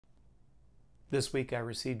This week I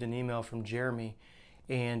received an email from Jeremy,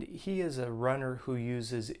 and he is a runner who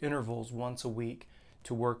uses intervals once a week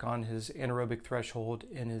to work on his anaerobic threshold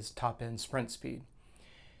and his top end sprint speed.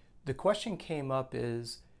 The question came up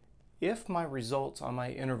is, if my results on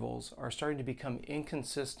my intervals are starting to become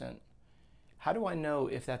inconsistent, how do I know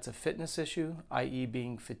if that's a fitness issue, i.e.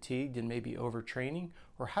 being fatigued and maybe overtraining,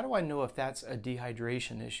 or how do I know if that's a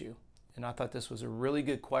dehydration issue? And I thought this was a really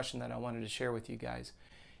good question that I wanted to share with you guys.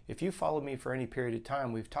 If you follow me for any period of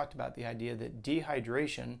time, we've talked about the idea that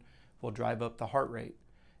dehydration will drive up the heart rate.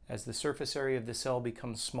 As the surface area of the cell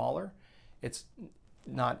becomes smaller, it's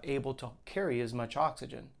not able to carry as much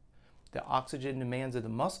oxygen. The oxygen demands of the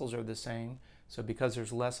muscles are the same, so because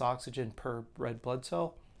there's less oxygen per red blood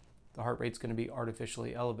cell, the heart rate's going to be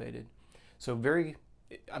artificially elevated. So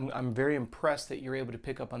I'm very impressed that you're able to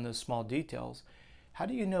pick up on those small details. How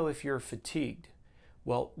do you know if you're fatigued?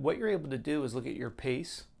 Well, what you're able to do is look at your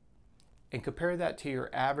pace and compare that to your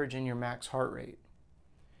average and your max heart rate.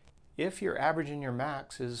 If your average and your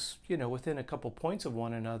max is, within a couple points of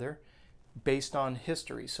one another based on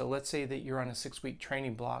history. So let's say that you're on a 6-week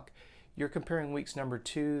training block. You're comparing weeks number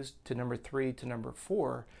 2 to number 3 to number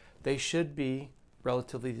 4. They should be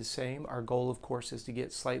relatively the same. Our goal, of course, is to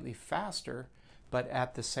get slightly faster, but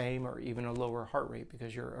at the same or even a lower heart rate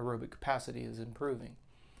because your aerobic capacity is improving.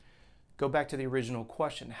 Go back to the original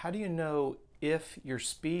question. How do you know if your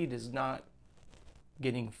speed is not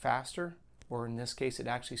getting faster, or in this case, it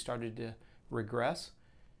actually started to regress?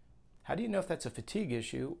 How do you know if that's a fatigue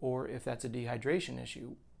issue or if that's a dehydration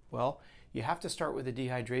issue? Well, you have to start with the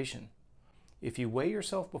dehydration. If you weigh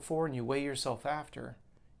yourself before and you weigh yourself after,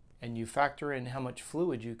 and you factor in how much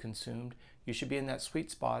fluid you consumed, you should be in that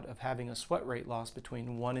sweet spot of having a sweat rate loss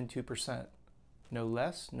between 1 and 2%. No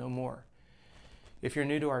less, no more. If you're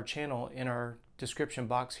new to our channel, in our description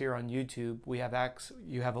box here on YouTube,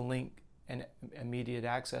 you have a link and immediate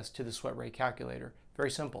access to the sweat rate calculator.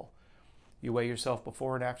 Very simple. You weigh yourself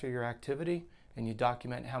before and after your activity, and you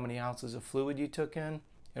document how many ounces of fluid you took in.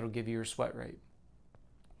 It'll give you your sweat rate.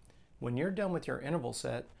 When you're done with your interval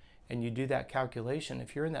set and you do that calculation,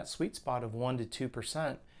 if you're in that sweet spot of 1 to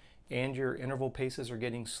 2% and your interval paces are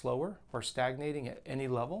getting slower or stagnating at any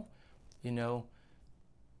level, you know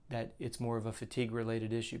that it's more of a fatigue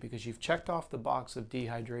related issue because you've checked off the box of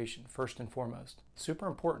dehydration first and foremost. Super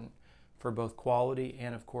important for both quality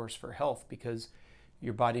and of course for health, because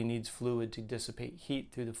your body needs fluid to dissipate heat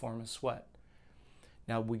through the form of sweat.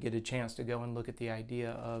 Now we get a chance to go and look at the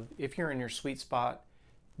idea of, if you're in your sweet spot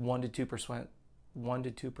 1 to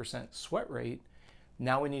 2% sweat rate,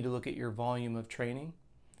 now we need to look at your volume of training,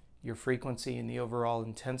 your frequency and the overall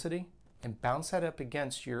intensity, and bounce that up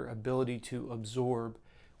against your ability to absorb,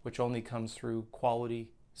 which only comes through quality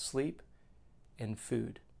sleep and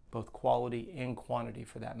food, both quality and quantity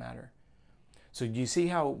for that matter. So do you see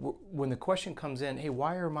how when the question comes in, hey,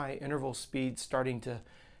 why are my interval speeds starting to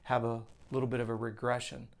have a little bit of a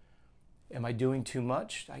regression? Am I doing too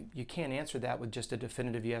much? You can't answer that with just a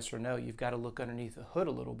definitive yes or no. You've got to look underneath the hood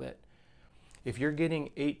a little bit. If you're getting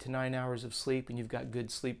 8 to 9 hours of sleep and you've got good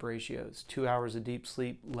sleep ratios, 2 hours of deep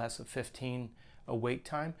sleep, less of 15 awake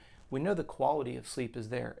time, we know the quality of sleep is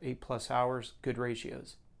there. 8+ hours, good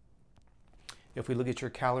ratios. If we look at your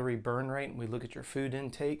calorie burn rate and we look at your food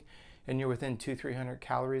intake and you're within 200-300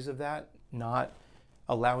 calories of that, not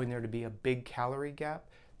allowing there to be a big calorie gap,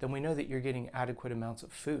 then we know that you're getting adequate amounts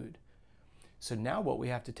of food. So now what we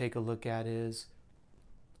have to take a look at is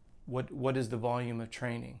what is the volume of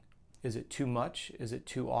training? Is it too much? Is it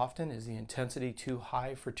too often? Is the intensity too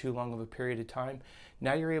high for too long of a period of time?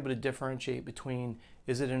 Now you're able to differentiate between,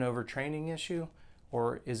 is it an overtraining issue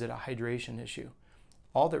or is it a hydration issue?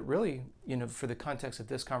 All that really, for the context of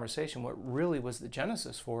this conversation, what really was the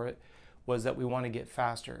genesis for it was that we want to get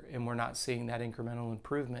faster, and we're not seeing that incremental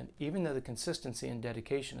improvement, even though the consistency and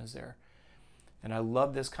dedication is there. And I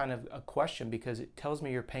love this kind of a question because it tells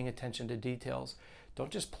me you're paying attention to details.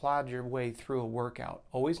 Don't just plod your way through a workout.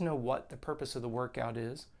 Always know what the purpose of the workout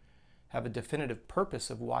is, have a definitive purpose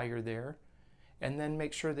of why you're there, and then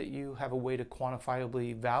make sure that you have a way to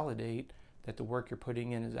quantifiably validate that the work you're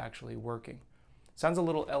putting in is actually working. Sounds a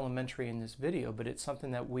little elementary in this video, but it's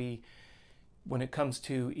something that when it comes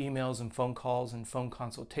to emails and phone calls and phone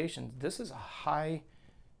consultations, this is a high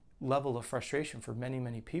level of frustration for many,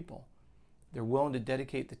 many people. They're willing to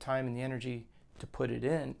dedicate the time and the energy to put it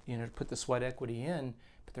in, to put the sweat equity in,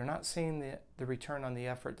 but they're not seeing the return on the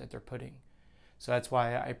effort that they're putting. So that's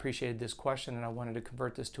why I appreciated this question, and I wanted to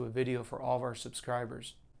convert this to a video for all of our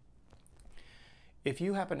subscribers. If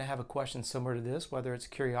you happen to have a question similar to this, whether it's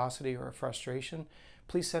curiosity or a frustration,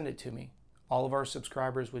 please send it to me. All of our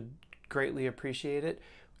subscribers would greatly appreciate it.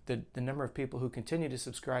 the number of people who continue to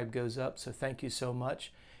subscribe goes up, so thank you so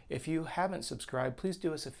much. If you haven't subscribed, please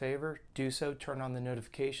do us a favor, do so, turn on the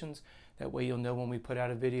notifications. That way you'll know when we put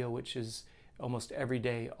out a video, which is almost every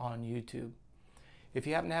day on YouTube. If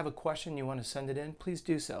you happen to have a question you want to send it in, please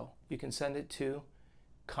do so. You can send it to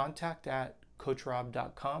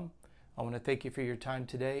contact@coachrob.com. I want to thank you for your time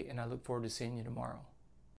today, and I look forward to seeing you tomorrow.